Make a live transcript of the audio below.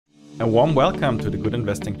A warm welcome to the Good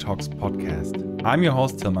Investing Talks podcast. I'm your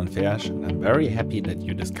host, Tilman Fersch, and I'm very happy that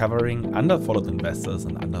you're discovering underfollowed investors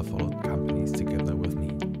and underfollowed companies together with me.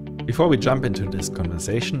 Before we jump into this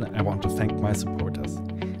conversation, I want to thank my supporters.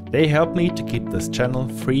 They help me to keep this channel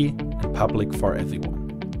free and public for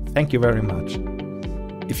everyone. Thank you very much.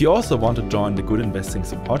 If you also want to join the Good Investing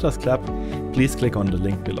Supporters Club, please click on the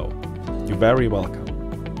link below. You're very welcome.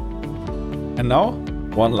 And now,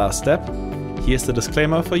 one last step. Here's the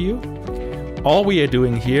disclaimer for you. All we are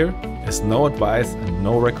doing here is no advice and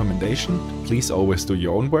no recommendation. Please always do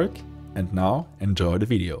your own work. And now, enjoy the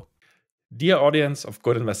video. Dear audience of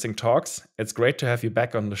Good Investing Talks, it's great to have you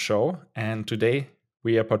back on the show. And today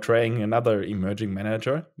we are portraying another emerging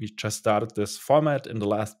manager. We just started this format in the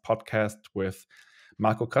last podcast with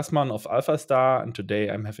Marco Kassmann of AlphaStar. And today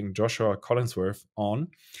I'm having Joshua Collinsworth on.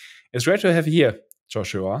 It's great to have you here,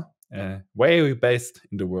 Joshua. Where are you based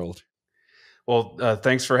in the world? Well,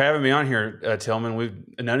 thanks for having me on here, Tilman. We've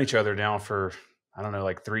known each other now for, I don't know,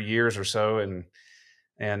 like 3 years or so, and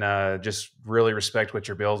just really respect what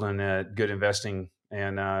you're building at Good Investing.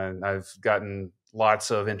 And I've gotten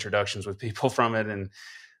lots of introductions with people from it,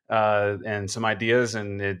 and some ideas,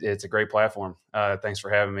 and it's a great platform. Thanks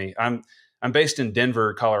for having me. I'm based in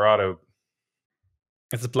Denver, Colorado.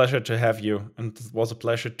 It's a pleasure to have you, and it was a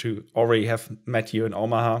pleasure to already have met you in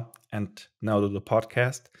Omaha and now do the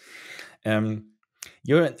podcast.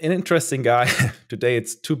 You're an interesting guy. Today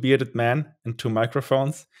it's two bearded men and two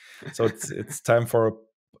microphones, so it's time for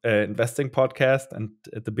an investing podcast. And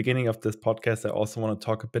at the beginning of this podcast, I also want to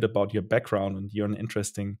talk a bit about your background. And you're an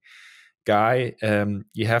interesting guy.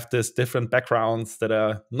 You have these different backgrounds that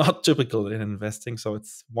are not typical in investing. So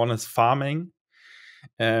one is farming.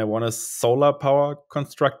 One is solar power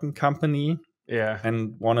constructing company,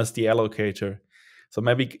 and one is the allocator. So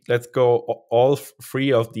maybe let's go all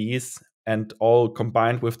three of these and all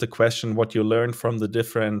combined with the question what you learned from the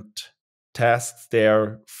different tasks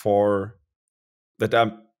there that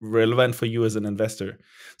are relevant for you as an investor.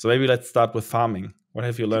 So maybe let's start with farming. What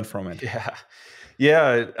have you learned from it?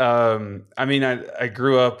 I mean, I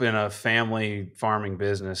grew up in a family farming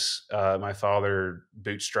business. My father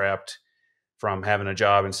bootstrapped from having a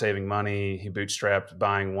job and saving money. He bootstrapped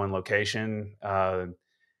buying one location and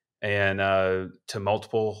to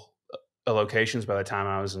multiple locations by the time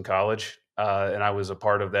I was in college. And I was a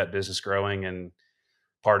part of that business growing and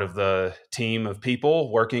part of the team of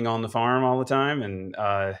people working on the farm all the time. And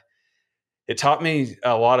it taught me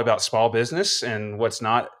a lot about small business and what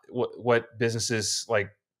businesses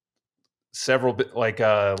lots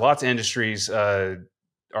of industries are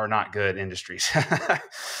not good industries.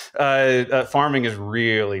 Farming is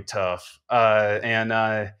really tough.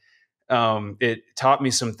 And it taught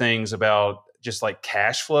me some things about just like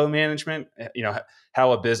cash flow management,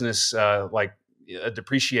 how a business,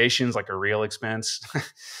 depreciation is like a real expense.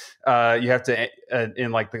 You have to,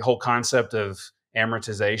 in like the whole concept of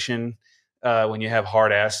amortization, when you have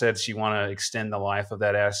hard assets, you want to extend the life of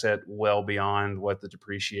that asset well beyond what the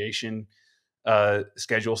depreciation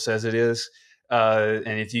schedule says it is.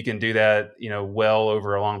 And if you can do that, well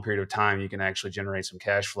over a long period of time, you can actually generate some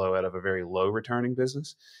cash flow out of a very low returning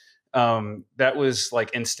business. That was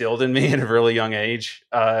like instilled in me at a really young age.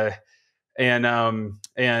 And I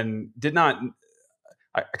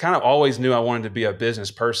kind of always knew I wanted to be a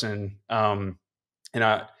business person. And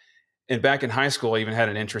back in high school, I even had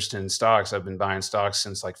an interest in stocks. I've been buying stocks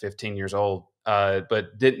since like 15 years old,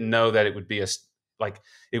 but didn't know that it would be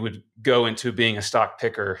it would go into being a stock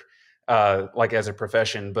picker, as a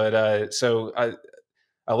profession. But so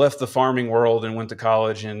I left the farming world and went to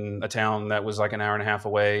college in a town that was like an hour and a half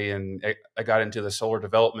away. And I got into the solar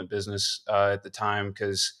development business at the time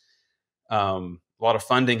because a lot of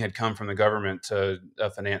funding had come from the government to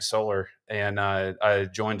finance solar. And I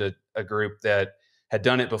joined a group that had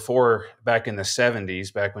done it before back in the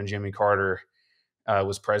 70s, back when Jimmy Carter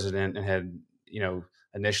was president and had,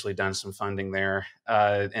 initially done some funding there.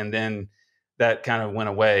 And then that kind of went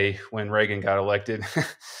away when Reagan got elected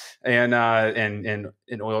and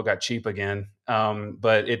oil got cheap again.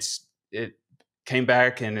 But it came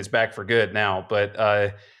back and it's back for good now. But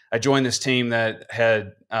I joined this team that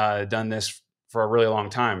had done this for a really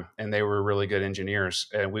long time, and they were really good engineers.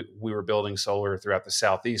 And we were building solar throughout the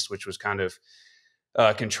Southeast, which was kind of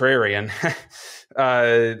contrarian.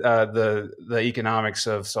 The economics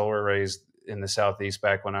of solar arrays in the Southeast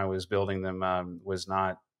back when I was building them was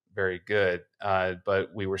not very good, but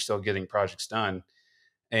we were still getting projects done,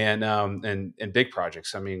 and big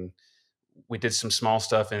projects. I mean, we did some small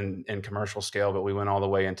stuff in commercial scale, but we went all the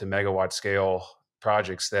way into megawatt scale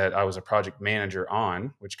projects that I was a project manager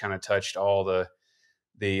on, which kind of touched all the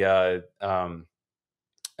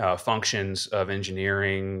functions of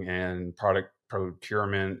engineering and product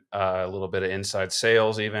procurement, a little bit of inside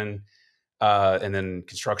sales even, and then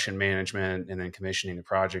construction management, and then commissioning the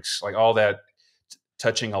projects, like all that,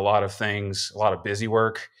 touching a lot of things, a lot of busy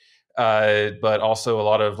work, but also a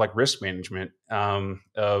lot of like risk management,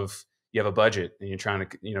 of you have a budget and you're trying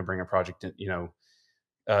to, bring a project,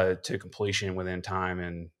 to completion within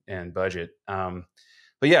time and budget.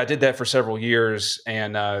 But yeah, I did that for several years,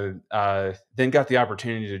 and then got the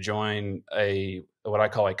opportunity to join what I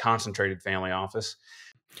call a concentrated family office.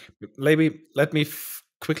 Maybe let me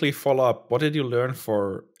quickly follow up. What did you learn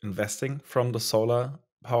for investing from the solar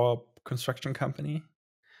power construction company?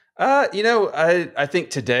 I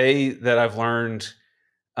think today that I've learned,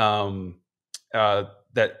 um,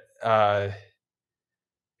 that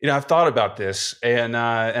I've thought about this, and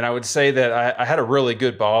I would say that I had a really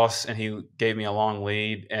good boss, and he gave me a long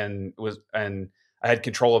lead, and I had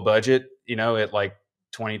control of budget, at like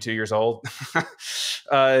 22 years old,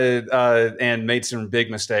 and made some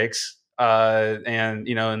big mistakes. And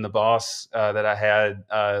the boss that I had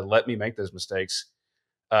let me make those mistakes.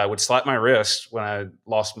 Would slap my wrist when I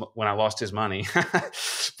lost his money,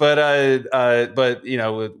 but I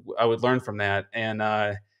would learn from that,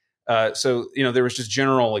 and so there was just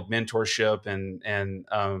general like mentorship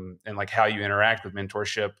and like how you interact with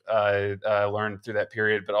mentorship. I learned through that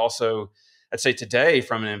period, but also I'd say today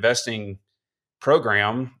from an investing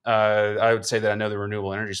program, I would say that I know the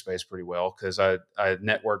renewable energy space pretty well because I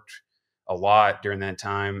networked a lot during that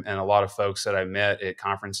time, and a lot of folks that I met at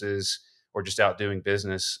conferences or just out doing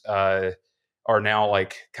business are now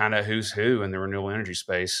like kind of who's who in the renewable energy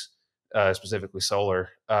space, specifically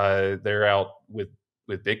solar. They're out with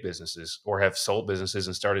big businesses or have sold businesses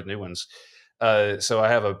and started new ones. So I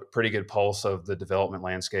have a pretty good pulse of the development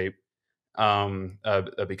landscape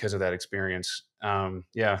because of that experience.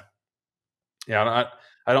 Yeah, I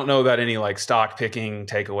don't know about any like stock picking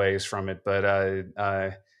takeaways from it, but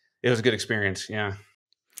it was a good experience. Yeah.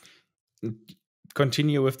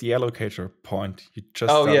 Continue with the allocator point. You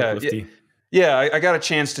just Oh started yeah, with the. yeah. I got a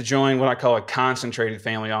chance to join what I call a concentrated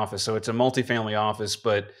family office. So it's a multifamily office,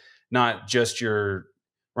 but not just your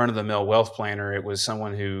run of the mill wealth planner. It was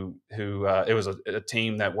someone who it was a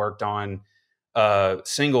team that worked on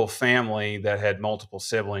single family that had multiple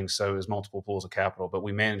siblings. So it was multiple pools of capital, but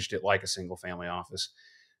we managed it like a single family office.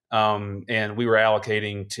 And we were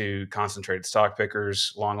allocating to concentrated stock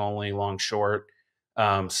pickers, long only, long short,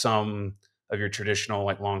 some of your traditional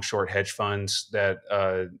like long short hedge funds that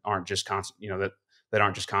aren't just that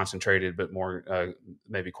aren't just concentrated, but more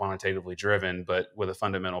maybe quantitatively driven, but with a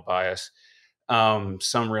fundamental bias.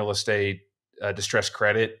 Some real estate, distressed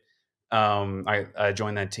credit. I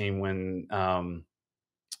joined that team when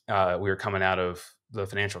we were coming out of the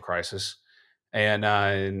financial crisis,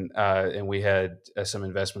 and we had some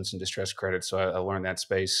investments in distressed credit, so I learned that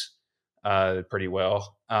space pretty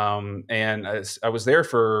well. And I was there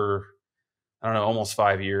for I don't know almost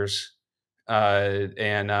 5 years,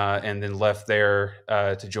 and then left there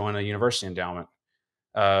to join a university endowment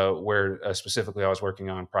where specifically I was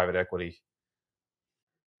working on private equity.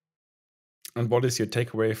 And what is your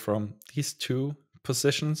takeaway from these two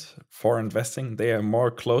positions for investing? They are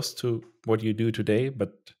more close to what you do today,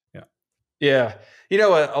 but yeah. Yeah.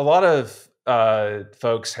 A lot of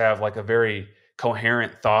folks have like a very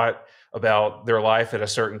coherent thought about their life at a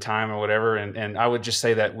certain time or whatever. And I would just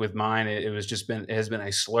say that with mine, it has been a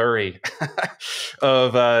slurry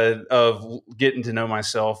of getting to know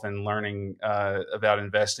myself and learning about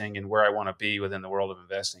investing and where I want to be within the world of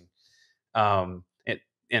investing,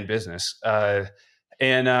 in business. As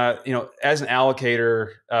an allocator,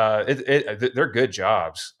 they're good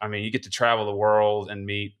jobs. I mean, you get to travel the world and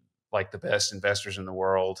meet like the best investors in the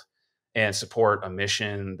world and support a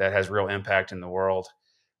mission that has real impact in the world.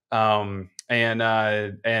 And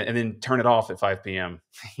then turn it off at 5 p.m.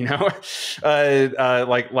 Like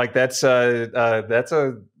that's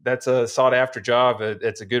a sought after job.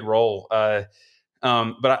 It's a good role.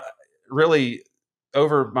 But really,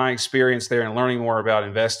 over my experience there and learning more about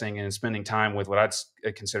investing and spending time with what I'd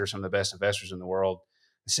consider some of the best investors in the world,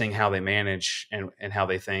 seeing how they manage and how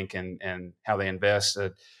they think and how they invest,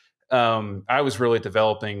 I was really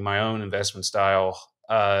developing my own investment style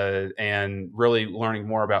and really learning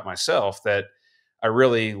more about myself, that I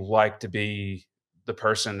really like to be the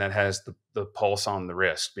person that has the pulse on the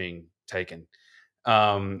risk being taken,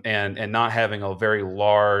 and not having a very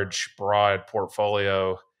large, broad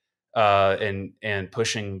portfolio, and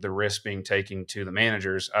pushing the risk being taken to the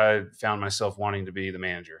managers. I found myself wanting to be the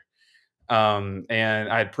manager. And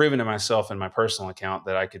I had proven to myself in my personal account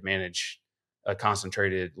that I could manage a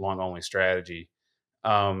concentrated long only strategy.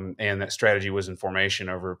 and that strategy was in formation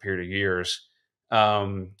over a period of years.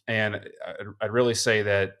 And I'd really say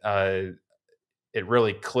that it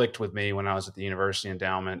really clicked with me when I was at the university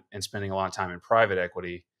endowment and spending a lot of time in private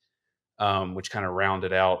equity, which kind of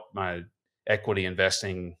rounded out my equity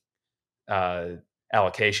investing uh,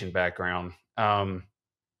 allocation background.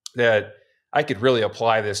 That I could really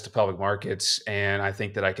apply this to public markets, and I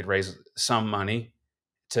think that I could raise some money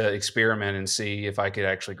to experiment and see if I could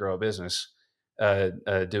actually grow a business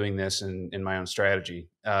doing this in my own strategy.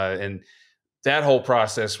 And that whole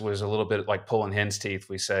process was a little bit like pulling hen's teeth,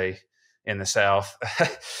 we say in the South,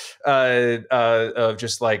 of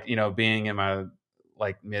just like, being in my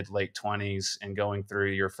like mid late 20s and going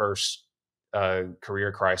through your first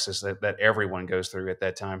career crisis that everyone goes through at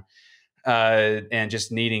that time, and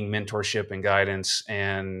just needing mentorship and guidance.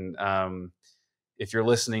 And if you're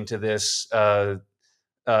listening to this,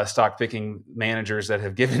 stock picking managers that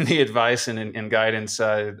have given me advice and guidance,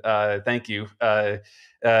 thank you. I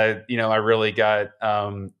really got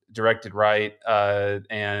directed right,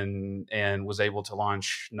 and was able to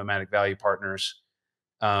launch Nomadic Value Partners,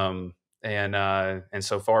 and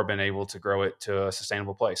so far been able to grow it to a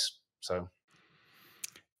sustainable place. So,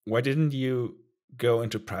 why didn't you go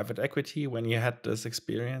into private equity when you had this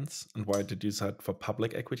experience, and why did you decide for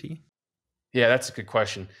public equity? Yeah, that's a good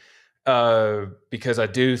question. Because I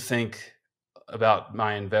do think about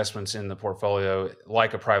my investments in the portfolio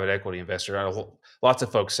like a private equity investor. Lots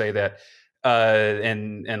of folks say that,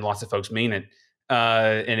 and lots of folks mean it,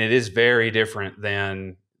 and it is very different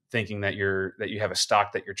than thinking that you have a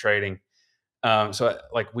stock that you're trading. So,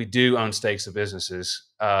 like, we do own stakes of businesses,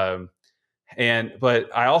 but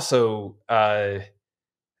I also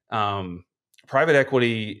private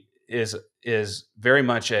equity is very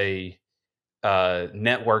much a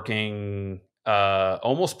networking,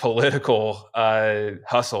 almost political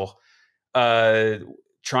hustle,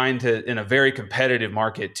 trying to, in a very competitive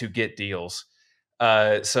market, to get deals.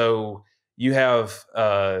 So you have,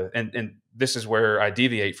 and this is where I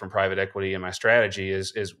deviate from private equity in my strategy.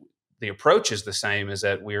 Is the approach is the same? Is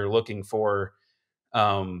that we're looking for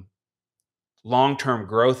long-term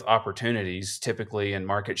growth opportunities, typically in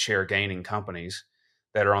market share gaining companies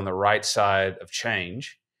that are on the right side of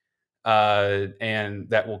change, and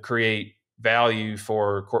that will create value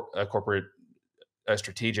for a corporate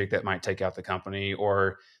strategic that might take out the company,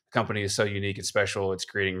 or the company is so unique and special it's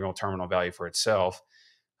creating real terminal value for itself.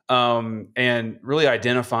 And really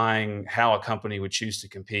identifying how a company would choose to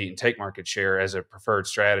compete and take market share as a preferred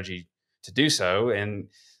strategy to do so. And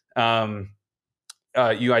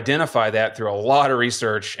you identify that through a lot of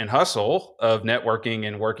research and hustle of networking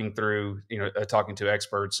and working through, talking to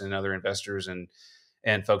experts and other investors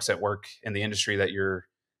and folks that work in the industry that you're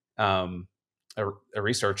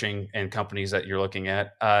researching, and companies that you're looking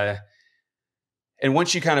at. And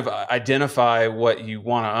once you kind of identify what you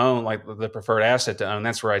want to own, like the preferred asset to own,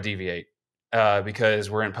 that's where I deviate, because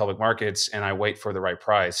we're in public markets and I wait for the right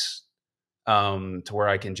price, to where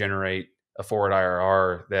I can generate a forward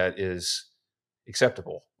IRR that is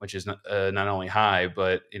acceptable, which is not only high,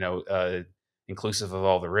 but inclusive of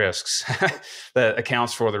all the risks, that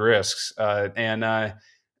accounts for the risks. And a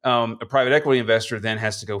private equity investor then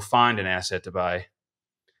has to go find an asset to buy,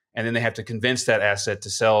 and then they have to convince that asset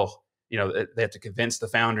to sell. They have to convince the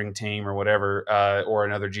founding team or whatever, or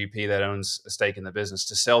another GP that owns a stake in the business,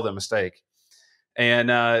 to sell them a stake. And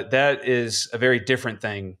that is a very different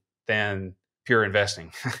thing than pure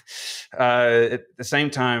investing. At the same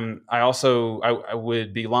time, I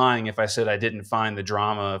would be lying if I said I didn't find the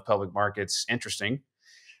drama of public markets interesting,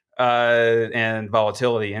 and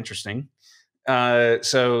volatility interesting.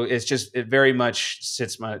 So it very much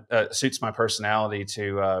suits my personality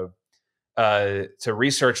to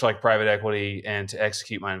research like private equity and to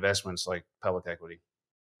execute my investments like public equity.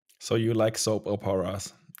 So you like soap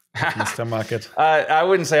operas, at least the market? I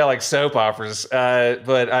wouldn't say I like soap operas,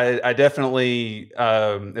 but I definitely,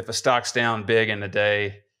 if a stock's down big in the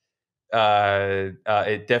day,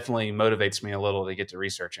 it definitely motivates me a little to get to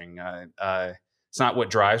researching. It's not what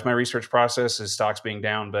drives my research process, is stocks being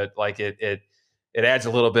down, but like it adds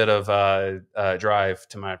a little bit of drive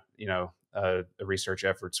to my research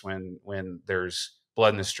efforts when there's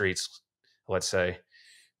blood in the streets, let's say.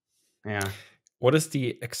 Yeah. What is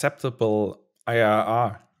the acceptable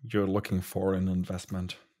IRR you're looking for in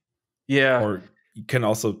investment? Yeah. Or you can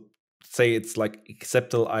also say it's like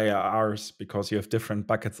acceptable IRRs because you have different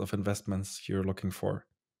buckets of investments you're looking for.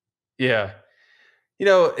 Yeah.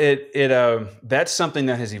 That's something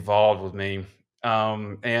that has evolved with me.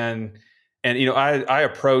 And I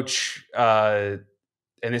approach, and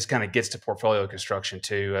this kind of gets to portfolio construction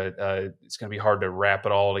too. It's going to be hard to wrap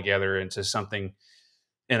it all together into something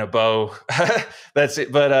in a bow. That's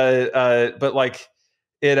it. But like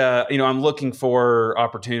it, I'm looking for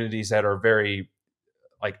opportunities that are very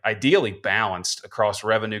like ideally balanced across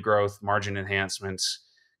revenue growth, margin enhancements,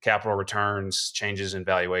 capital returns, changes in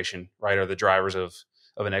valuation, right, are the drivers of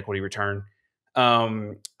an equity return.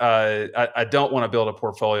 I don't want to build a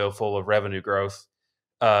portfolio full of revenue growth,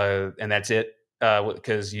 and that's it,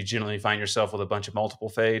 because you generally find yourself with a bunch of multiple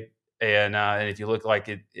fade. And if you look like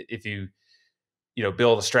it, if you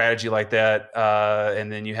build a strategy like that,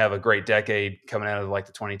 and then you have a great decade coming out of like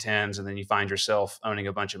the 2010s, and then you find yourself owning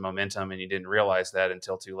a bunch of momentum, and you didn't realize that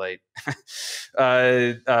until too late, which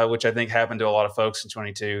I think happened to a lot of folks in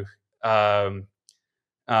 22. So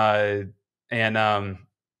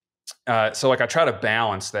like I try to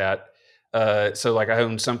balance that. So like I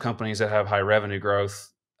own some companies that have high revenue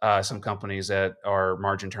growth, some companies that are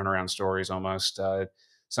margin turnaround stories almost,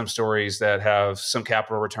 some stories that have some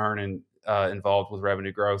capital return and involved with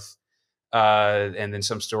revenue growth, and then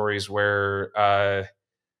some stories where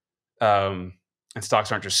and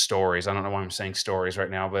stocks aren't just stories. I don't know why I'm saying stories right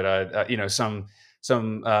now, but some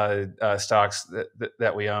stocks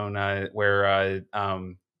that we own where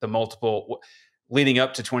the multiple leading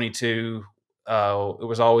up to 22, it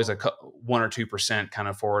was always a 1 or 2% kind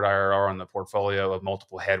of forward IRR on the portfolio of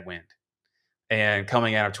multiple headwind. And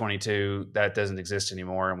coming out of 22, that doesn't exist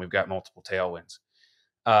anymore, and we've got multiple tailwinds.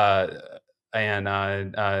 And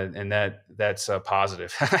that's a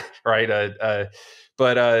positive, right?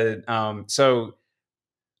 So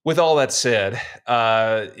with all that said,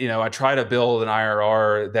 I try to build an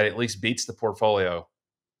IRR that at least beats the portfolio,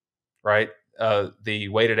 right? The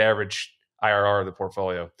weighted average IRR of the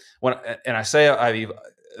portfolio. And I say I've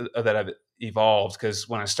evolved because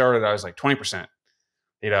when I started, I was like 20%,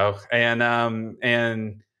 and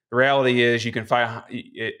the reality is you can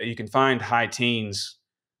find high teens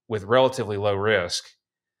with relatively low risk.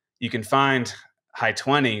 You can find high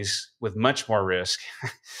 20s with much more risk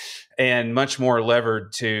and much more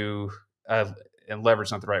levered to, and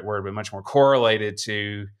levered's not the right word, but much more correlated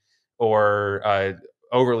to or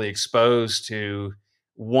overly exposed to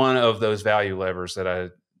one of those value levers that I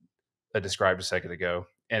described a second ago.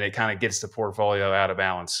 And it kind of gets the portfolio out of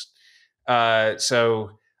balance.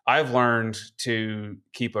 So I've learned to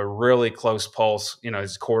keep a really close pulse,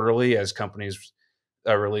 it's quarterly as companies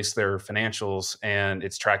release their financials, and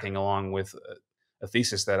it's tracking along with a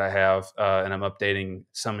thesis that I have, and I'm updating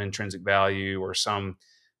some intrinsic value or some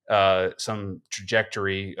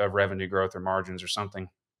trajectory of revenue growth or margins or something.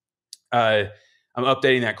 I'm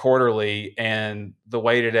updating that quarterly, and the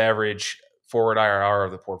weighted average forward IRR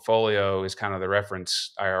of the portfolio is kind of the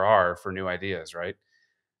reference IRR for new ideas, right?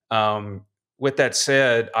 With that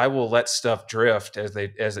said, I will let stuff drift as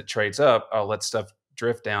it trades up. I'll let stuff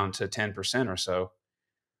drift down to 10% or so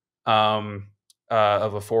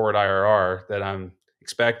of a forward IRR that I'm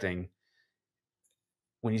expecting.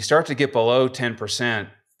 When you start to get below 10%,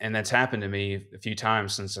 and that's happened to me a few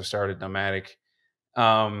times since I started Nomadic,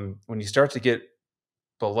 when you start to get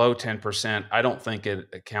below 10%, I don't think it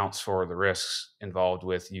accounts for the risks involved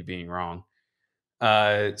with you being wrong.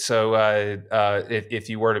 So if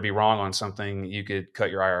you were to be wrong on something, you could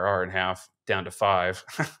cut your IRR in half down to 5,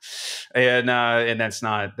 and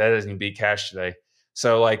that doesn't even beat cash today.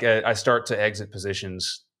 So like I start to exit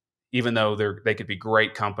positions, even though they could be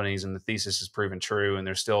great companies and the thesis is proven true, and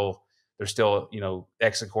they're still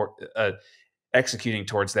executing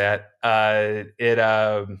towards that. I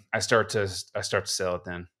start to sell it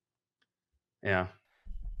then. Yeah.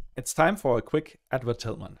 It's time for a quick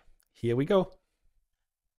advertisement. Here we go.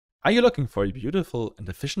 Are you looking for a beautiful and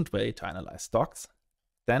efficient way to analyze stocks?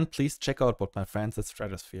 Then please check out what my friends at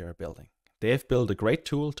Stratosphere are building. They have built a great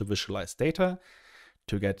tool to visualize data,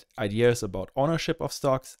 to get ideas about ownership of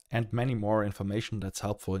stocks, and many more information that's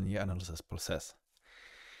helpful in your analysis process.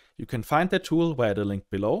 You can find the tool via the link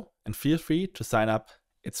below, and feel free to sign up.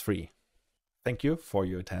 It's free. Thank you for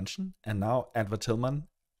your attention. And now, Edward Tillman,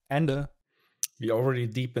 Ende. We're already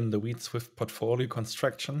deep in the weeds with portfolio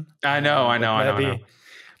construction. I know.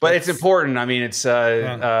 But it's important. I mean, it's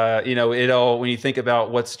when you think about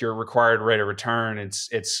what's your required rate of return,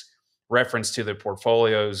 it's reference to the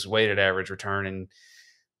portfolio's weighted average return, and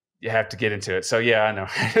you have to get into it. So yeah, I know.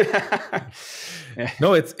 Yeah.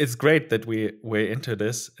 No, it's great that we're into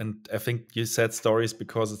this, and I think you said stories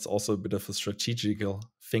because it's also a bit of a strategical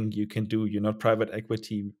thing you can do. You're not private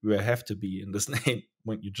equity. You have to be in this name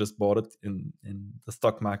when you just bought it in the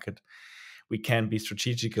stock market. We can be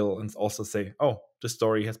strategical and also say, oh, the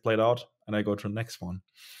story has played out, and I go to the next one.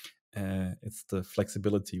 It's the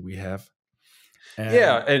flexibility we have.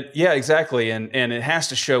 Yeah, exactly. And it has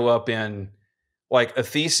to show up in like a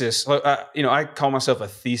thesis. I call myself a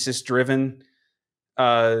thesis-driven.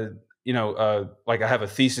 Like I have a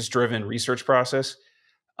thesis-driven research process.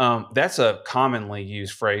 That's a commonly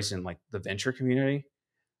used phrase in like the venture community.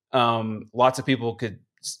 Lots of people could,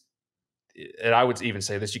 and I would even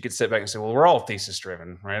say this, you could sit back and say, well, we're all thesis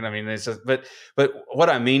driven, right? I mean, but what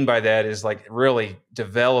I mean by that is like really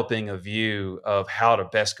developing a view of how to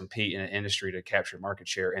best compete in an industry to capture market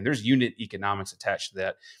share. And there's unit economics attached to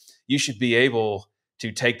that. You should be able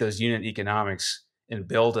to take those unit economics and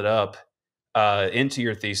build it up into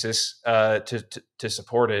your thesis to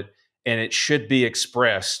support it. And it should be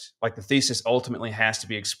expressed, like the thesis ultimately has to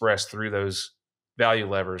be expressed through those value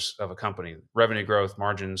levers of a company: revenue growth,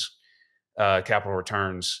 margins, capital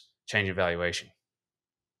returns, change in valuation.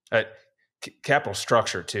 Capital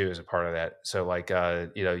structure too is a part of that. So like, a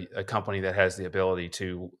company that has the ability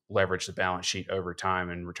to leverage the balance sheet over time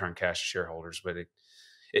and return cash to shareholders, but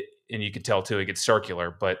and you can tell too, it gets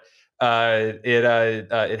circular, but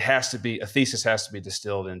it has to be, a thesis has to be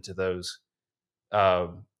distilled into those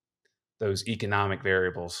economic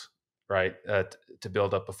variables, right? To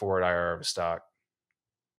build up a forward IRR of a stock.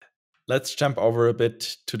 Let's jump over a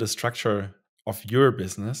bit to the structure of your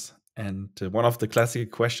business. And one of the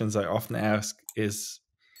classic questions I often ask is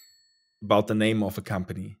about the name of a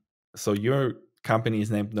company. So your company is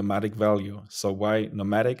named Nomadic Value. So why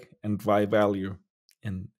Nomadic and why value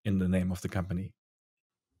in the name of the company?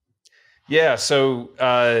 Yeah. So,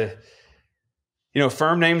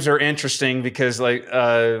 firm names are interesting because, like,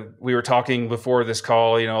 we were talking before this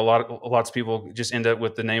call. Lots of people just end up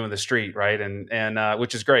with the name of the street, right? And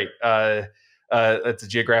which is great. It's a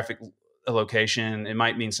geographic location. It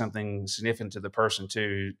might mean something significant to the person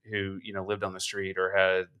too, who lived on the street or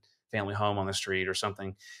had family home on the street or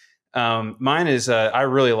something. Mine is I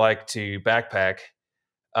really like to backpack.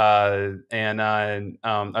 And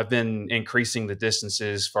I've been increasing the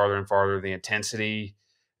distances farther and farther, the intensity,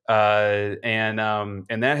 and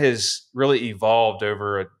that has really evolved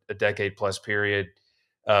over a decade plus period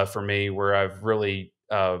for me, where I've really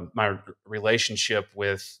my relationship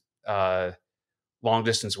with long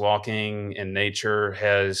distance walking and nature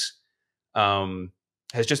has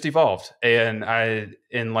just evolved, and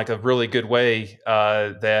in like a really good way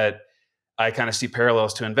that I kind of see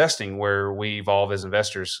parallels to investing, where we evolve as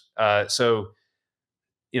investors. So,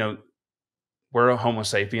 we're a Homo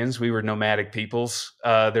sapiens. We were nomadic peoples.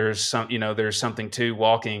 There's something to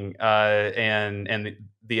walking and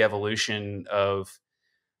the evolution of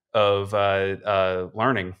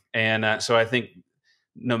learning, and so I think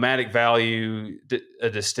nomadic value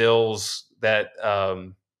distills that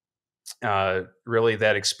really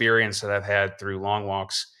that experience that I've had through long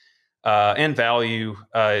walks, and value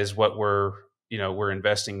is what we're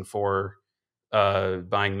investing for,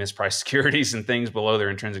 buying mispriced securities and things below their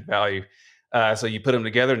intrinsic value. So you put them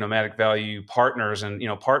together, Nomadic Value Partners, and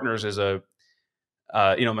partners is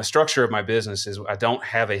my structure of my business is I don't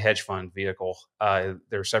have a hedge fund vehicle.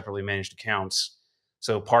 They're separately managed accounts.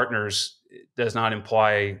 So partners does not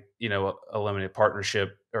imply a limited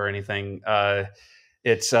partnership or anything. But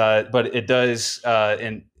it does,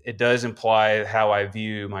 and it does imply how I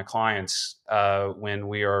view my clients when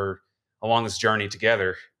we are along this journey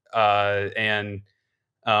together. And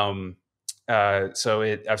so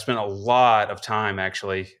I've spent a lot of time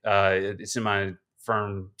actually. It's in my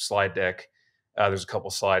firm slide deck. There's a couple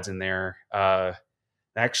slides in there.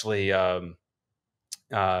 Actually,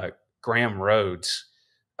 Graham Rhodes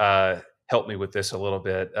helped me with this a little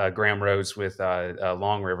bit. Graham Rhodes with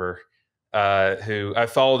Long River, who I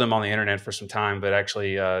followed him on the internet for some time, but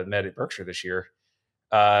actually met at Berkshire this year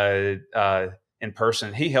in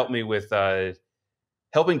person. He helped me with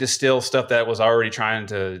helping distill stuff that was already trying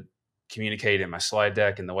to communicate in my slide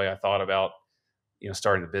deck and the way I thought about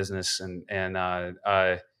starting the business, and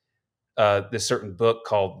this certain book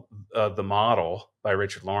called The Model by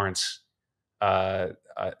Richard Lawrence,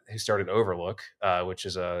 who started Overlook, which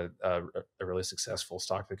is a really successful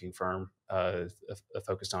stock picking firm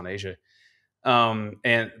focused on Asia.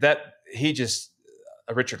 And that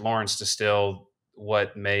Richard Lawrence distilled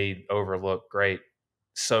what made Overlook great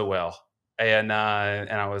so well. And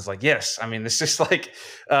I was like, yes, I mean, this is like,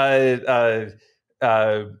 I've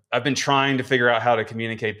been trying to figure out how to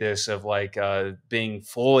communicate this of like being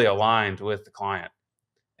fully aligned with the client.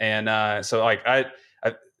 And so like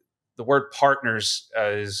the word partners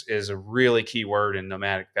is a really key word in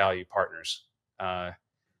Nomadic Value Partners.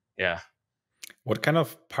 Yeah. What kind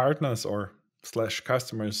of partners or /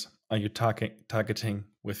 customers are you targeting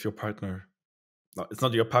with your partner No, it's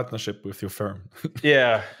not your partnership with your firm.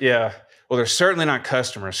 Yeah, yeah. Well, they're certainly not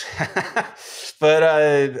customers, but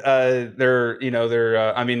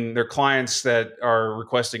they're I mean, they're clients that are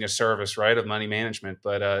requesting a service, right, of money management,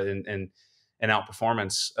 but and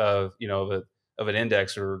outperformance of of an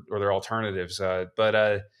index or their alternatives.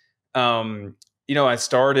 Um, I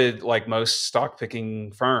started like most stock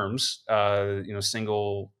picking firms,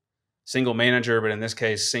 single manager, but in this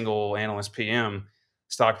case, single analyst PM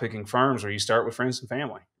stock picking firms where you start with friends and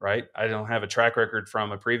family, right? I don't have a track record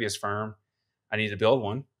from a previous firm. I need to build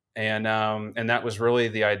one. And that was really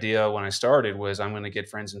the idea when I started was I'm going to get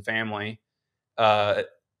friends and family uh,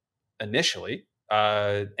 initially,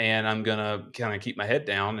 and I'm going to kind of keep my head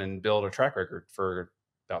down and build a track record for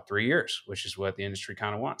about 3 years, which is what the industry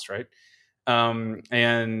kind of wants, right?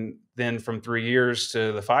 And then from 3 years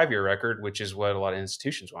to the 5 year record, which is what a lot of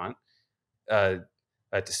institutions want, uh,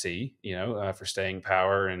 to see, for staying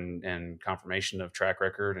power and confirmation of track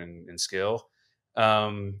record and skill.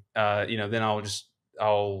 Then I'll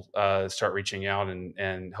start reaching out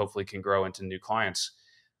and hopefully can grow into new clients.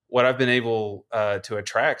 What I've been able to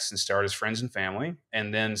attract since start is friends and family,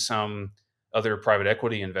 and then some other private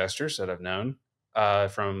equity investors that I've known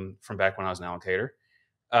from back when I was an allocator,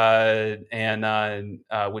 and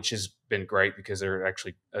which has been great because they're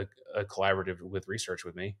actually a collaborative with research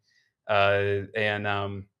with me, uh, and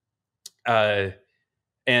um, uh,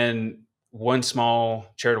 and one small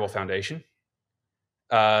charitable foundation,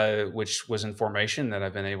 which was in formation that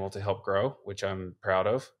I've been able to help grow, which I'm proud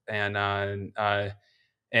of, and now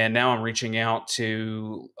I'm reaching out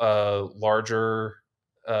to larger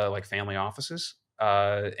like family offices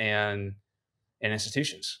and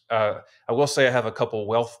institutions. I will say I have a couple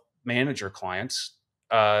wealth manager clients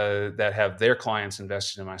that have their clients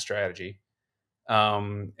invested in my strategy,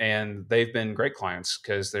 and they've been great clients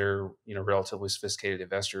because they're relatively sophisticated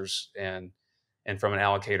investors and from an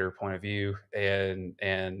allocator point of view, and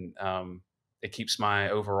it keeps my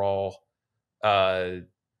overall uh,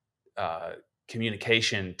 uh,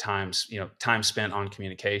 communication times time spent on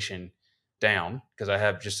communication down because I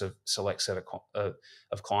have just a select set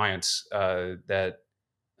of clients that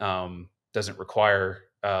doesn't require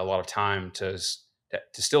a lot of time to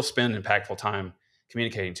still spend impactful time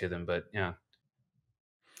communicating to them. But yeah.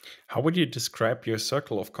 How would you describe your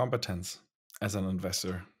circle of competence as an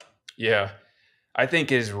investor? Yeah, I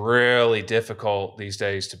think it's really difficult these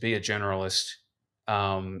days to be a generalist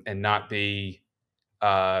and not be,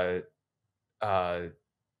 uh, uh,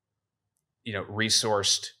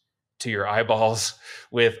 resourced to your eyeballs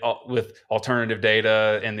with alternative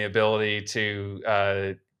data and the ability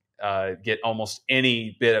to get almost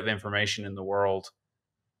any bit of information in the world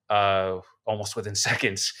almost within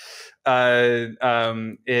seconds.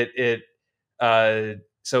 It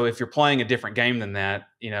so if you're playing a different game than that,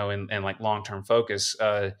 and like long term focus,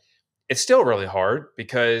 it's still really hard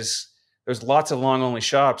because there's lots of long only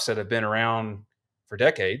shops that have been around for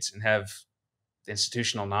decades and have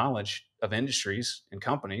institutional knowledge of industries and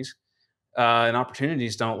companies, and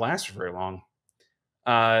opportunities don't last for very long.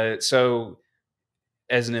 So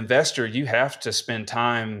as an investor, you have to spend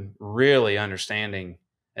time really understanding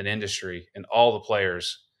an industry and all the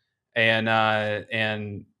players and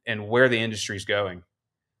where the industry is going,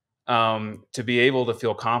 to be able to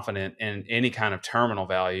feel confident in any kind of terminal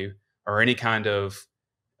value or any kind of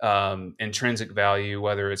intrinsic value,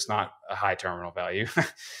 whether it's not a high terminal value,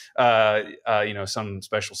 some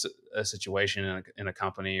special situation in a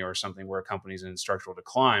company or something where a company's in structural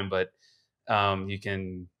decline, but you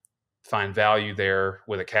can find value there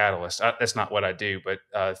with a catalyst. That's not what I do, but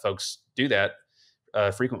folks do that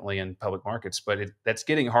frequently in public markets. But that's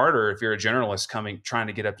getting harder if you're a generalist trying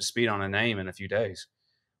to get up to speed on a name in a few days,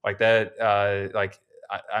 like that.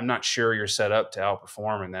 I'm not sure you're set up to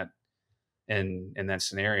outperform in that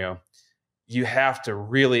scenario. You have to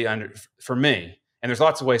really for me. And there's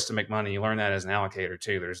lots of ways to make money. You learn that as an allocator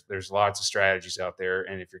too. There's lots of strategies out there,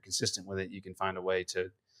 and if you're consistent with it, you can find a way to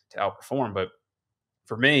outperform. But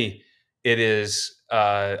for me, it is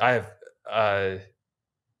I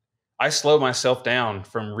slow myself down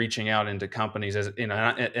from reaching out into companies as and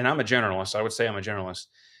I'm a generalist. I would say I'm a generalist,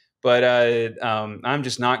 but I'm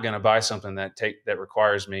just not going to buy something that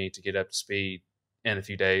requires me to get up to speed in a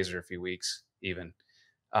few days or a few weeks, even.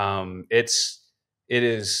 It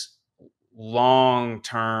is long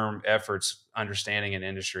term efforts understanding an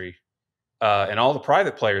industry and all the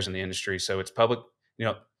private players in the industry. So it's public,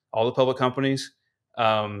 all the public companies.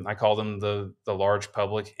 I call them the large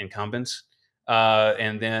public incumbents,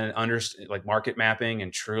 and then like market mapping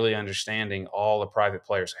and truly understanding all the private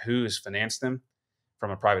players, who has financed them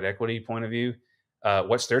from a private equity point of view,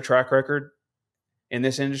 what's their track record in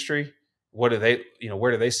this industry, what do they,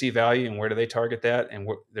 where do they see value and where do they target that? And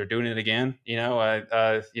they're doing it again,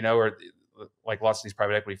 or like lots of these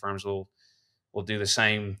private equity firms will do the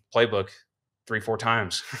same playbook 3-4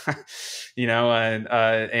 times, and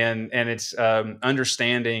it's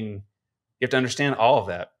understanding. You have to understand all of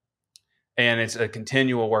that, and it's a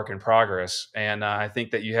continual work in progress. And I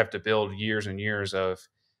think that you have to build years and years of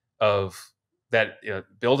that,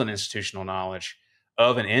 build an institutional knowledge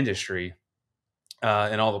of an industry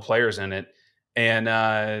and all the players in it, and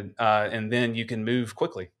then you can move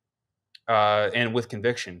quickly and with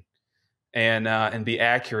conviction, and be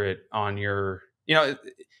accurate on your,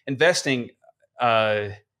 investing.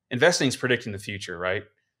 Investing is predicting the future, right?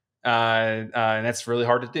 And that's really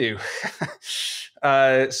hard to do.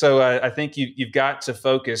 So I think you've got to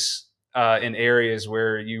focus in areas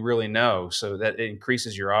where you really know, so that it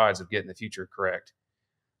increases your odds of getting the future correct.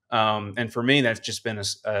 And for me, that's just been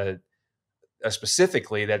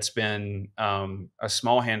specifically, that's been a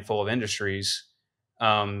small handful of industries,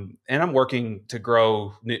 and I'm working to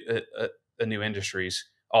grow new industries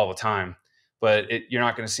all the time. But you're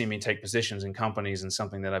not going to see me take positions in companies in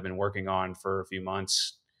something that I've been working on for a few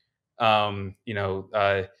months. It's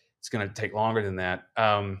going to take longer than that.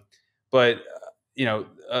 But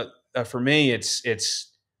for me,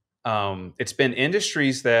 it's been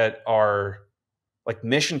industries that are like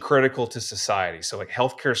mission critical to society. So like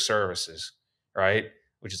healthcare services, right?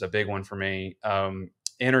 Which is a big one for me.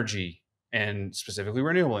 Energy, and specifically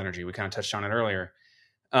renewable energy. We kind of touched on it earlier.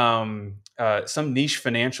 Some niche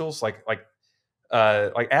financials, like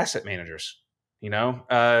asset managers.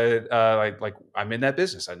 Like I'm in that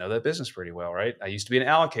business. I know that business pretty well, right? I used to be an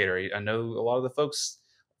allocator. I know a lot of the folks.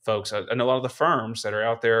 I know a lot of the firms that are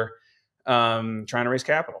out there trying to raise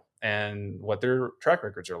capital, and what their track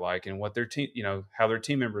records are like, and what their team, how their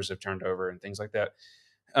team members have turned over, and things like that.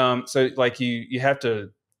 So like you have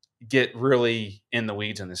to get really in the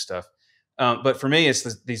weeds on this stuff. But for me,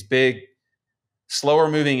 it's these big, slower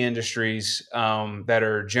moving industries that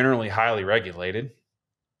are generally highly regulated,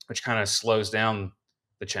 which kind of slows down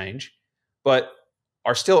the change, but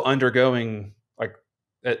are still undergoing like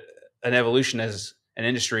an evolution as an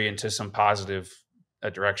industry into some positive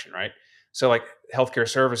direction, right? So like healthcare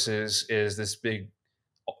services is this big,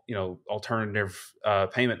 alternative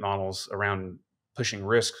payment models around pushing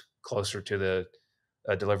risk closer to the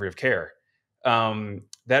delivery of care.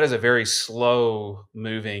 That is a very slow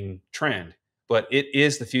moving trend, but it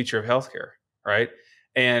is the future of healthcare, right?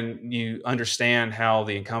 And you understand how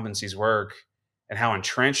the incumbencies work and how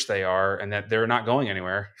entrenched they are, and that they're not going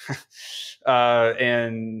anywhere.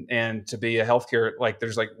 And to be a healthcare, like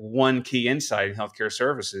there's like one key insight in healthcare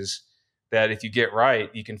services, that if you get right,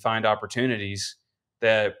 you can find opportunities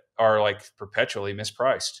that are like perpetually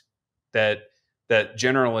mispriced. That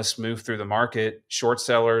generalists move through the market, short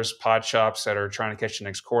sellers, pod shops that are trying to catch the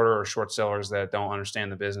next quarter, or short sellers that don't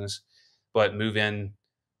understand the business but move in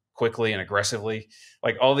quickly and aggressively.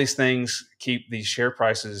 Like all these things keep these share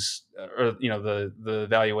prices, or the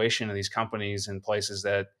valuation of these companies in places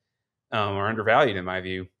that are undervalued, in my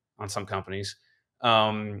view, on some companies.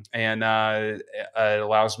 And it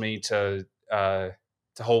allows me to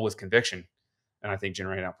hold with conviction, and I think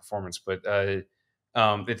generate outperformance. But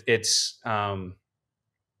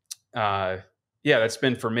that's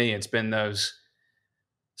been, for me, it's been those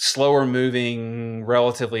slower moving,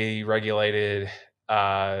 relatively regulated,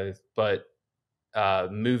 but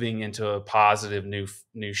moving into a positive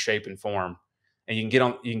new shape and form. And you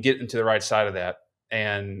can get into the right side of that,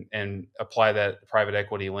 and apply that private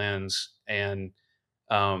equity lens and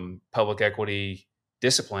public equity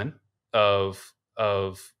discipline of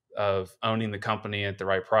owning the company at the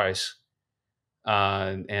right price,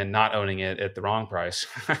 and not owning it at the wrong price.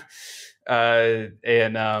 And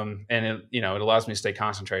it, it allows me to stay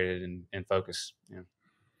concentrated and focused. Yeah.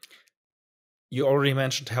 You already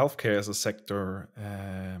mentioned healthcare as a sector.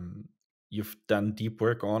 You've done deep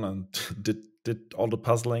work on and did all the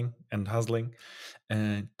puzzling and hustling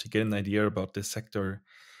to get an idea about this sector.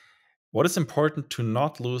 What is important to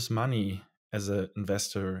not lose money as an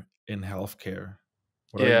investor in healthcare?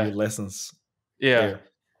 What are your lessons there?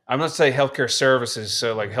 I'm going to say healthcare services.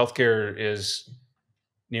 So like healthcare is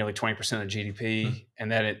nearly 20% of GDP,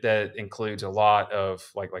 and that includes a lot of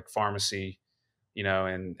like pharmacy,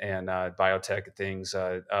 and biotech and things.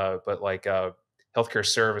 But like healthcare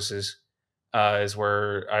services is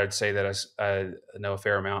where I'd say that I know a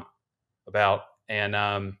fair amount about. And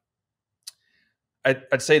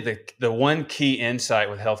I'd say the one key insight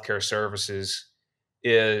with healthcare services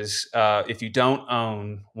is if you don't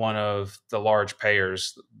own one of the large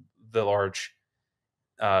payers, the large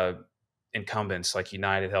incumbents like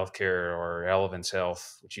United Healthcare or Elevance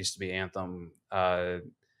Health, which used to be Anthem. If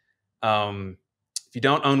you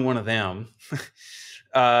don't own one of them,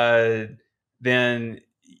 then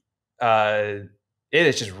it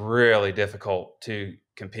is just really difficult to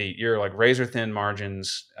compete. You're like razor thin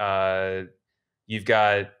margins. You've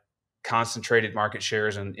got concentrated market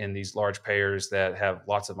shares in these large payers that have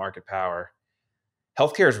lots of market power.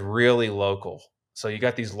 Healthcare is really local. So you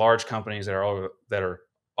got these large companies that are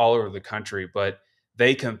all over the country, but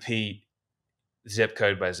they compete zip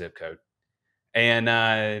code by zip code.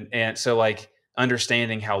 And so like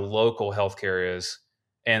understanding how local healthcare is,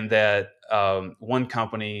 and that one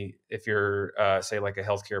company, if you're say like a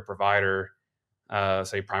healthcare provider,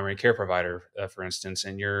 say primary care provider, for instance,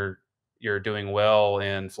 and you're doing well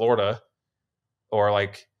in Florida or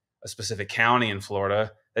like a specific county in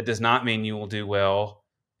Florida, that does not mean you will do well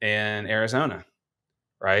in Arizona,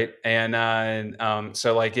 right? And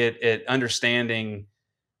so like it understanding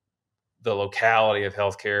the locality of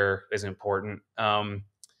healthcare is important.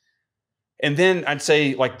 And then I'd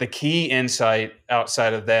say like the key insight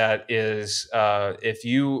outside of that is if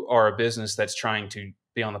you are a business that's trying to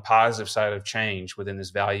be on the positive side of change within this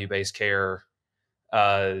value-based care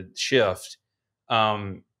shift,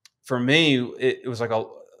 for me, it was like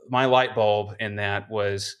my light bulb in that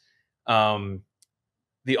was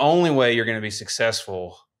the only way you're going to be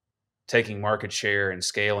successful taking market share and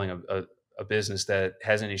scaling a business that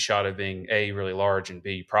has any shot of being A, really large, and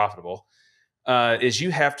B, profitable, is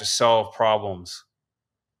you have to solve problems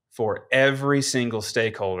for every single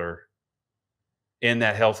stakeholder in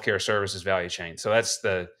that healthcare services value chain. So that's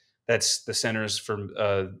the Centers for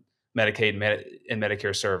Medicaid and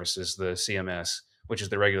Medicare Services, the CMS, which is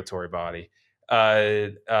the regulatory body.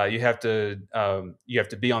 You have to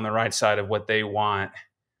be on the right side of what they want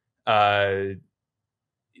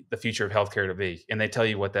the future of healthcare to be, and they tell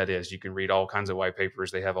you what that is. You can read all kinds of white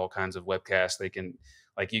papers. They have all kinds of webcasts. They can,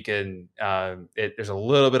 like, you can. There's a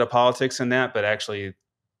little bit of politics in that, but actually,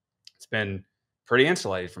 it's been pretty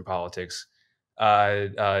insulated from politics.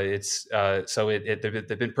 They've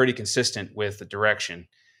been pretty consistent with the direction.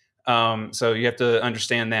 So you have to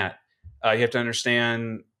understand that. You have to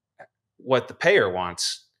understand what the payer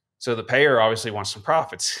wants. So the payer obviously wants some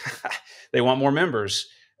profits. They want more members.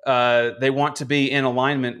 They want to be in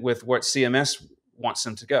alignment with what CMS wants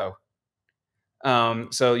them to go.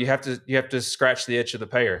 So you have to scratch the itch of the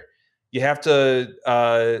payer. You have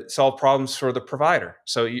to solve problems for the provider.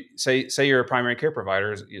 So you say you're a primary care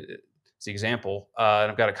provider. It's the example.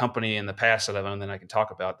 And I've got a company in the past that I've owned that I can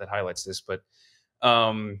talk about that highlights this. But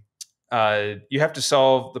you have to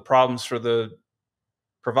solve the problems for the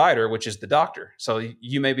provider, which is the doctor. So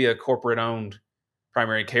you may be a corporate-owned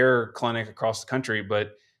primary care clinic across the country,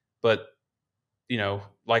 but you know,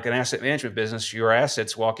 like an asset management business, your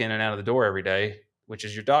assets walk in and out of the door every day, which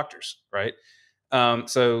is your doctors, right?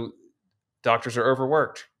 So doctors are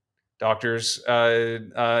overworked. Doctors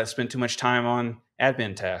spend too much time on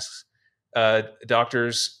admin tasks.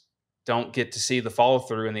 Doctors don't get to see the follow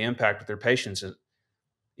through and the impact with their patients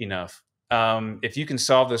enough. If you can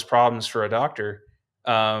solve those problems for a doctor,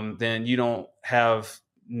 then you don't have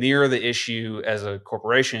near the issue as a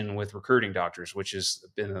corporation with recruiting doctors, which has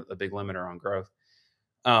been a big limiter on growth.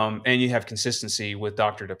 And you have consistency with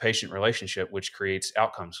doctor to patient relationship, which creates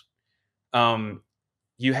outcomes.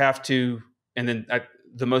 You have to, and then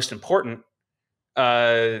the most important,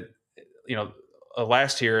 last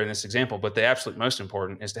here in this example, but the absolute most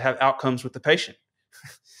important is to have outcomes with the patient,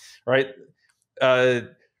 right?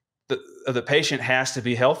 The patient has to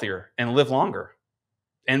be healthier and live longer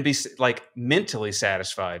and be like mentally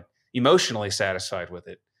satisfied, emotionally satisfied with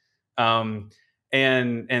it. And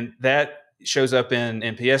that shows up in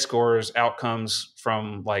NPS scores, outcomes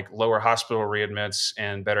from like lower hospital readmits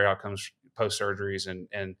and better outcomes post surgeries,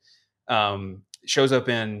 and shows up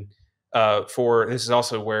in for this is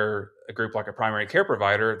also where a group like a primary care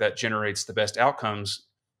provider that generates the best outcomes,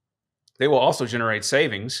 they will also generate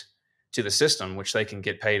savings to the system, which they can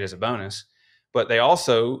get paid as a bonus. But they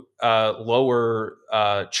also lower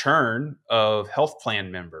churn of health plan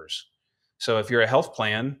members. So if you're a health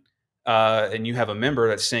plan and you have a member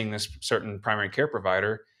that's seeing this certain primary care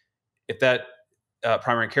provider, if that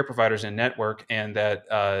primary care provider is in network and that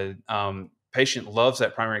patient loves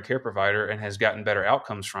that primary care provider and has gotten better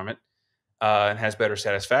outcomes from it and has better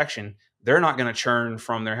satisfaction, they're not going to churn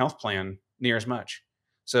from their health plan near as much.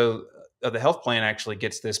 So the health plan actually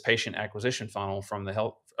gets this patient acquisition funnel from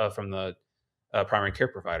the primary care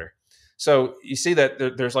provider. So you see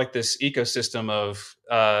that there's like this ecosystem of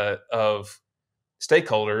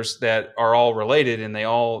stakeholders that are all related, and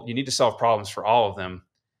you need to solve problems for all of them.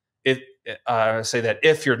 say that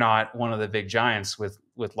if you're not one of the big giants with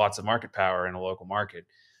lots of market power in a local market,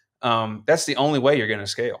 that's the only way you're going to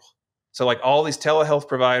scale. So like all these telehealth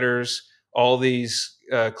providers, all these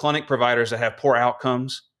clinic providers that have poor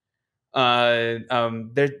outcomes,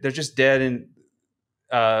 they're just dead, and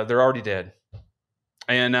they're already dead.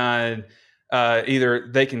 And either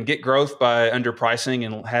they can get growth by underpricing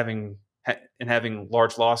and having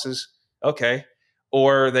large losses, okay,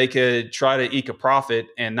 or they could try to eke a profit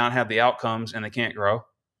and not have the outcomes, and they can't grow.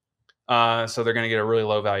 So they're going to get a really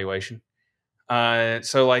low valuation.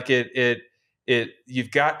 So like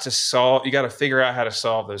you've got to figure out how to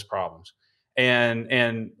solve those problems.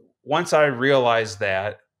 And once I realized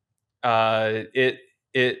that,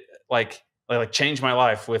 it like changed my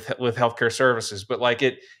life with healthcare services. But like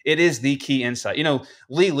it is the key insight.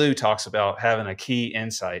 Lee Lu talks about having a key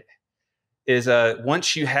insight is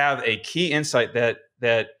once you have a key insight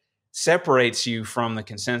that separates you from the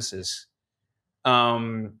consensus,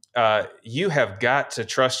 you have got to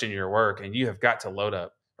trust in your work, and you have got to load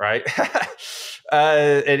up, right?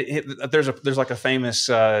 There's like a famous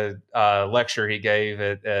lecture he gave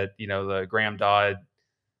at the Graham Dodd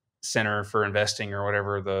Center for Investing or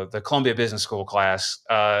whatever, the Columbia Business School class,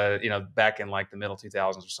 back in like the middle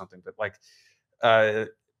 2000s or something. But like,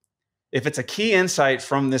 if it's a key insight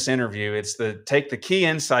from this interview, it's take the key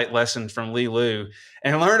insight lesson from Lee Lu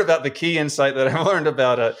and learn about the key insight that I learned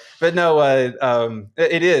about. But no,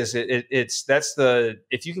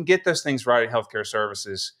 if you can get those things right in healthcare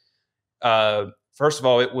services, first of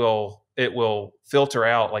all, it will filter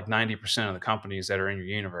out like 90% of the companies that are in your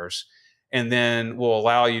universe, and then will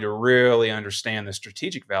allow you to really understand the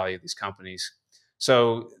strategic value of these companies.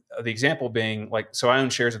 So the example being so I own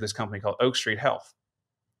shares of this company called Oak Street Health.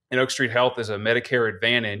 And Oak Street Health is a Medicare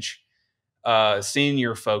Advantage,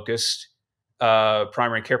 senior-focused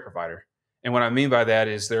primary care provider. And what I mean by that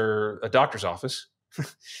is they're a doctor's office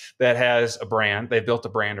that has a brand. They've built a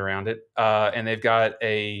brand around it, and they've got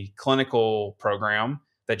a clinical program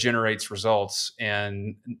that generates results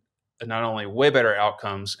and not only way better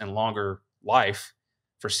outcomes and longer life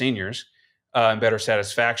for seniors, and better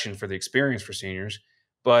satisfaction for the experience for seniors,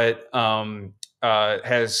 but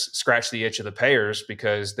has scratched the itch of the payers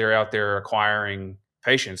because they're out there acquiring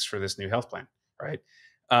patients for this new health plan, right?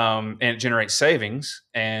 And it generates savings,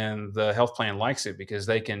 and the health plan likes it because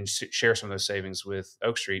they can share some of those savings with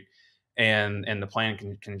Oak Street, and the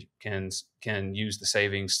plan can use the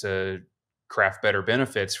savings to craft better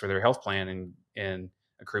benefits for their health plan and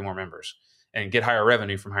accrue more members and get higher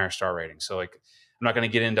revenue from higher star ratings. So like, I'm not going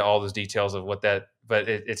to get into all those details of what that, but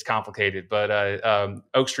it's complicated. But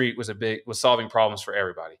Oak Street was solving problems for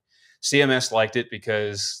everybody. CMS liked it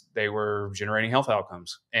because they were generating health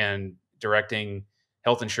outcomes and directing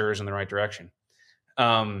health insurers in the right direction.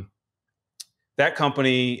 That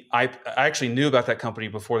company, I actually knew about that company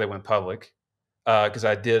before they went public, because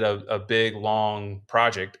I did a big, long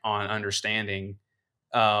project on understanding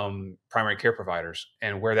primary care providers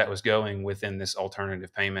and where that was going within this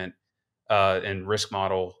alternative payment and risk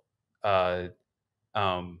model,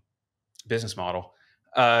 business model.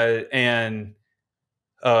 And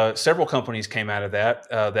several companies came out of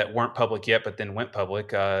that weren't public yet, but then went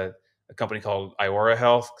public. A company called IRRs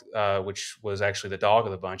Health, which was actually the dog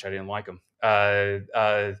of the bunch. I didn't like them.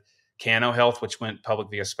 Cano Health, which went public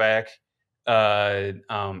via SPAC.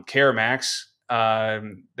 CareMax,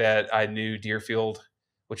 that I knew Deerfield,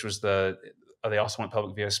 which was they also went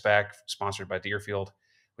public via SPAC, sponsored by Deerfield,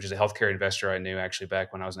 which is a healthcare investor I knew actually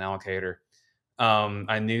back when I was an allocator.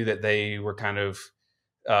 I knew that they were kind of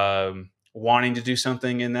wanting to do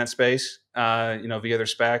something in that space, via their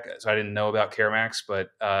SPAC. So I didn't know about CareMax,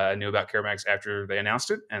 but I knew about CareMax after they announced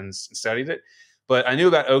it and studied it. But I knew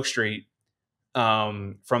about Oak Street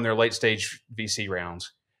from their late stage VC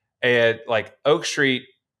rounds. And like Oak Street,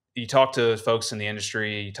 you talk to folks in the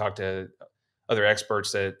industry, you talk to other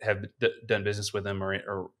experts that have done business with them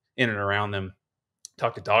or in and around them,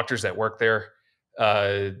 talk to doctors that work there,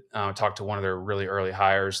 talk to one of their really early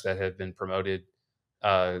hires that have been promoted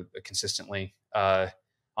consistently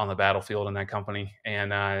on the battlefield in that company.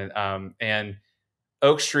 And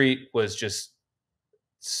Oak Street was just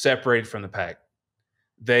separated from the pack.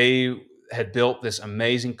 They had built this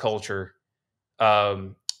amazing culture,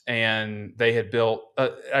 and they had built,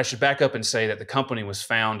 I should back up and say that the company was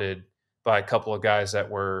founded by a couple of guys that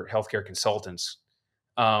were healthcare consultants.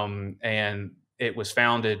 And it was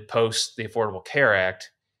founded post the Affordable Care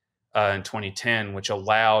Act in 2010, which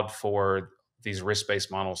allowed for these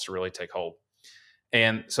risk-based models to really take hold.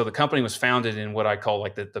 And so the company was founded in what I call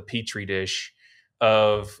like the petri dish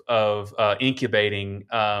of incubating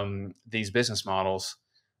these business models.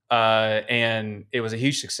 And it was a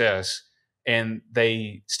huge success. and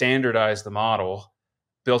they standardized the model,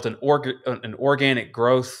 built an organic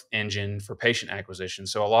growth engine for patient acquisition.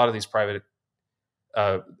 So a lot of these primary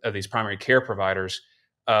care providers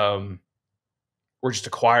were just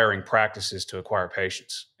acquiring practices to acquire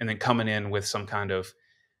patients, and then coming in with some kind of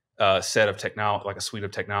set of technology, like a suite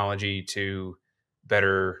of technology to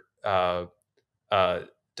better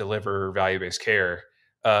deliver value-based care.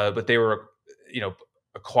 But they were,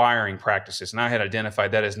 acquiring practices, and I had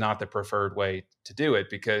identified that as not the preferred way to do it,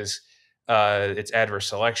 because it's adverse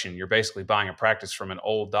selection. You're basically buying a practice from an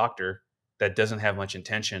old doctor that doesn't have much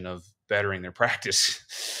intention of bettering their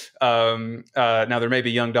practice. Now there may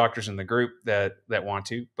be young doctors in the group that want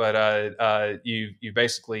to, but you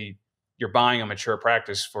basically, you're buying a mature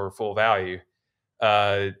practice for full value,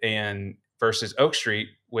 and versus Oak Street,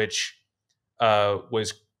 which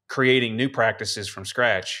was creating new practices from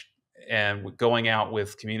scratch and going out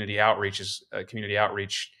with community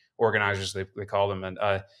outreach organizers, they call them, and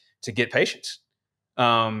to get patients.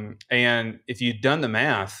 And if you'd done the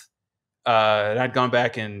math, and I'd gone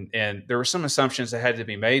back and there were some assumptions that had to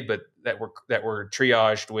be made, but that were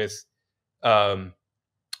triaged with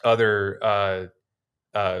other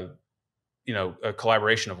a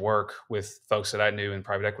collaboration of work with folks that I knew in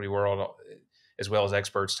private equity world, as well as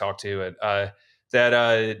experts talked to.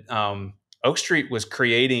 That Oak Street was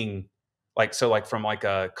creating, from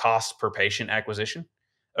a cost per patient acquisition,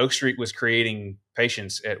 Oak Street was creating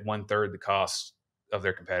patients at 1/3 the cost of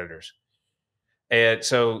their competitors. And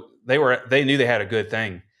so they knew they had a good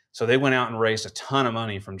thing. So they went out and raised a ton of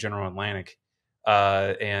money from General Atlantic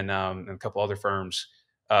and a couple other firms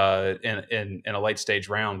in a late stage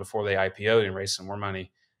round before they IPO'd and raised some more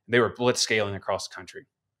money. They were blitz scaling across the country.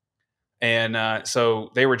 And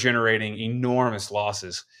so they were generating enormous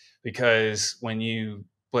losses, because when you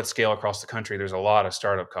blitz scale across the country, there's a lot of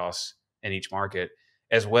startup costs in each market,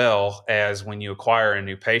 as well as when you acquire a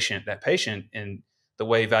new patient, that patient, in the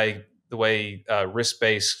way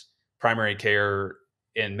risk-based primary care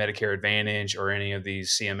in Medicare Advantage or any of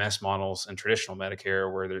these CMS models in traditional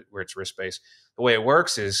Medicare where it's risk-based, the way it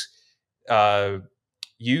works is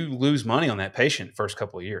you lose money on that patient first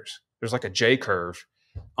couple of years. There's like a J curve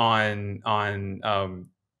on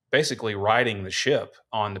basically riding the ship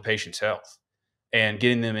on the patient's health and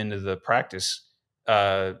getting them into the practice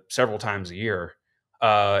several times a year,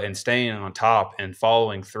 and staying on top and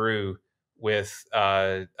following through with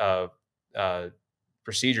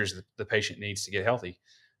procedures that the patient needs to get healthy.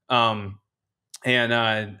 After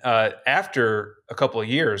a couple of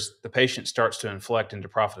years, the patient starts to inflect into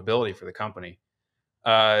profitability for the company.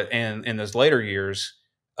 And in those later years,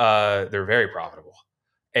 they're very profitable.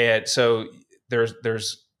 And so there's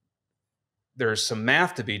some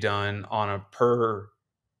math to be done on a per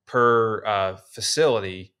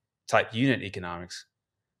facility type unit economics.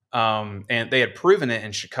 And they had proven it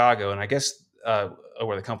in Chicago, and I guess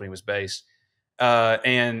where the company was based.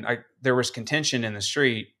 There was contention in the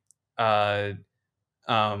street. There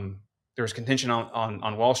was contention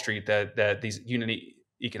on Wall Street that these unit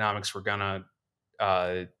economics were going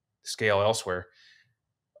to scale elsewhere.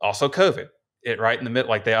 Also, COVID, right in the middle,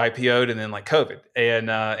 like they IPO'd and then like COVID,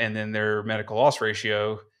 and then their medical loss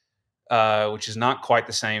ratio, which is not quite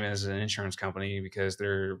the same as an insurance company because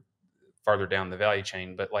they're farther down the value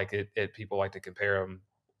chain, but like people like to compare them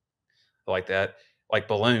like that, like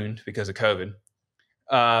ballooned because of COVID,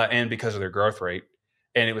 and because of their growth rate.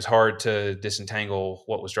 And it was hard to disentangle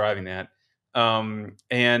what was driving that. And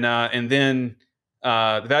then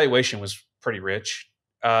the valuation was pretty rich.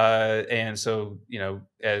 And so,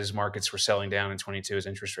 as markets were selling down in 22, as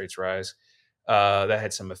interest rates rise, that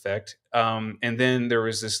had some effect. And then there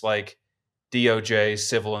was this like DOJ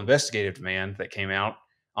civil investigative demand that came out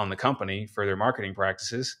on the company for their marketing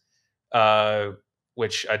practices,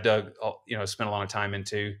 which I spent a lot of time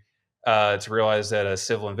into, to realize that a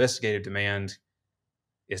civil investigative demand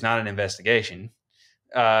is not an investigation,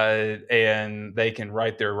 and they can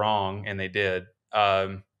right their wrong, and they did.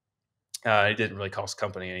 It didn't really cost the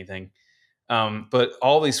company anything, but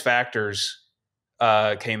all these factors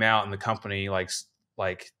came out, and the company, like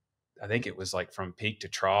I think it was like from peak to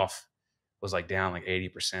trough was like down like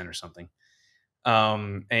 80% or something.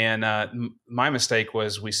 My mistake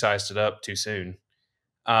was we sized it up too soon.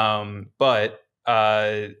 But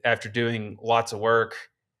after doing lots of work,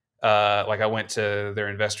 I went to their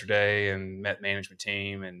investor day and met management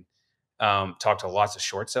team and talked to lots of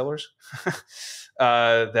short sellers.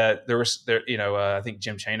 That I think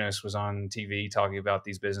Jim Chanos was on TV talking about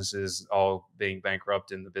these businesses all being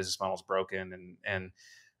bankrupt and the business model's broken, and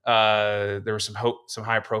there were some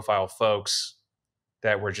high profile folks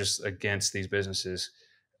that were just against these businesses.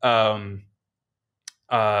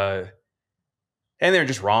 and they're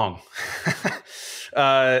just wrong.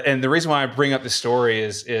 And the reason why I bring up this story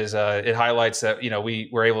is it highlights that, we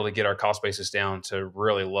were able to get our cost basis down to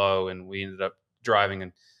really low, and we ended up driving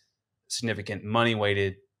a significant money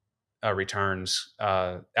weighted returns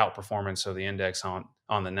outperformance of the index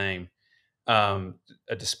on the name.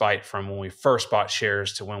 Despite from when we first bought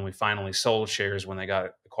shares to when we finally sold shares when they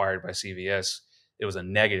got acquired by CVS, it was a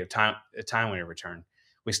negative time weighted return.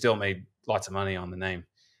 We still made lots of money on the name,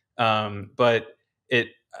 but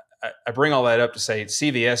I bring all that up to say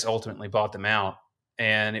CVS ultimately bought them out,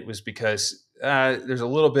 and it was because there's a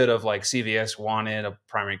little bit of like CVS wanted a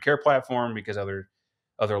primary care platform because other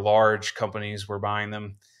large companies were buying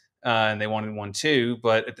them, and they wanted one too.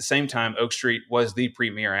 But at the same time, Oak Street was the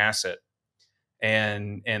premier asset,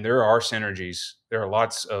 and there are synergies. There are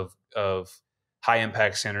lots of high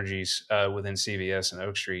impact synergies within CVS and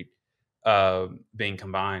Oak Street being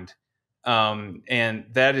combined, and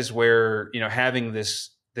that is where having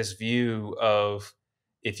this view of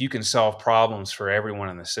if you can solve problems for everyone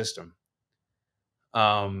in the system,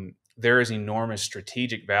 there is enormous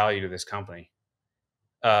strategic value to this company,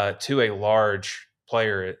 to a large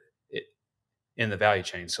player in the value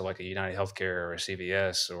chain. So like a United Healthcare or a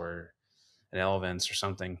CVS or an Elevance or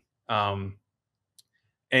something. I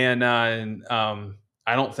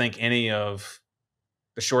don't think any of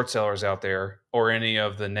the short sellers out there or any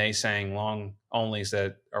of the naysaying long onlys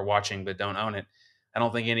that are watching but don't own it, I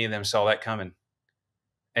don't think any of them saw that coming.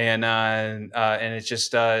 And it's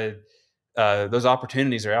just those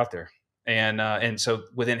opportunities are out there. And so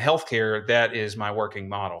within healthcare, that is my working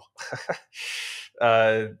model.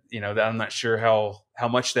 That I'm not sure how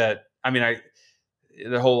much that. I mean,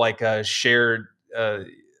 the whole like shared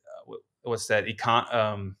what's that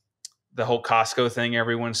the whole Costco thing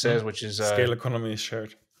everyone says, which is scale economy is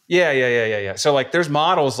shared. Yeah. So like there's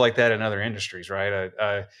models like that in other industries, right?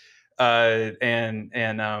 But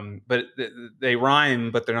they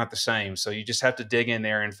rhyme, but they're not the same. So you just have to dig in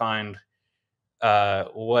there and find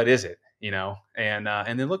what is it, and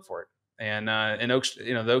then look for it. And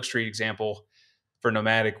the Oak Street example for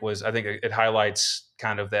Nomadic was, I think it highlights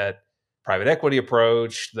kind of that private equity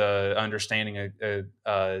approach, the understanding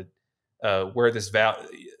of where this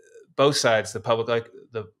both sides, the public,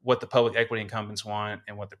 what the public equity incumbents want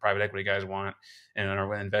and what the private equity guys want and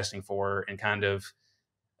are investing for, and kind of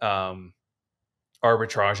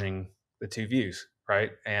arbitraging the two views,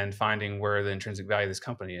 right? And finding where the intrinsic value of this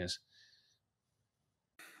company is.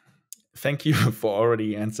 Thank you for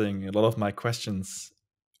already answering a lot of my questions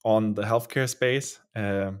on the healthcare space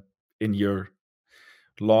in your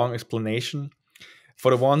long explanation.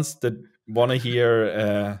 For the ones that want to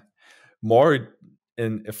hear more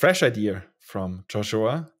in a fresh idea from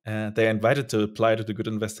Joshua, they are invited to apply to the Good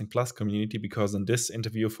Investing Plus community, because in this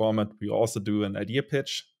interview format, we also do an idea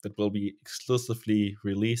pitch that will be exclusively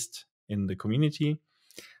released in the community.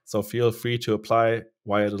 So feel free to apply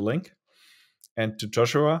via the link. And to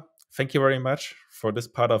Joshua, thank you very much for this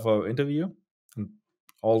part of our interview. And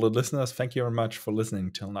all the listeners, thank you very much for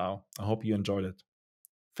listening till now. I hope you enjoyed it.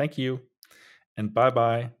 Thank you, and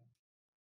bye-bye.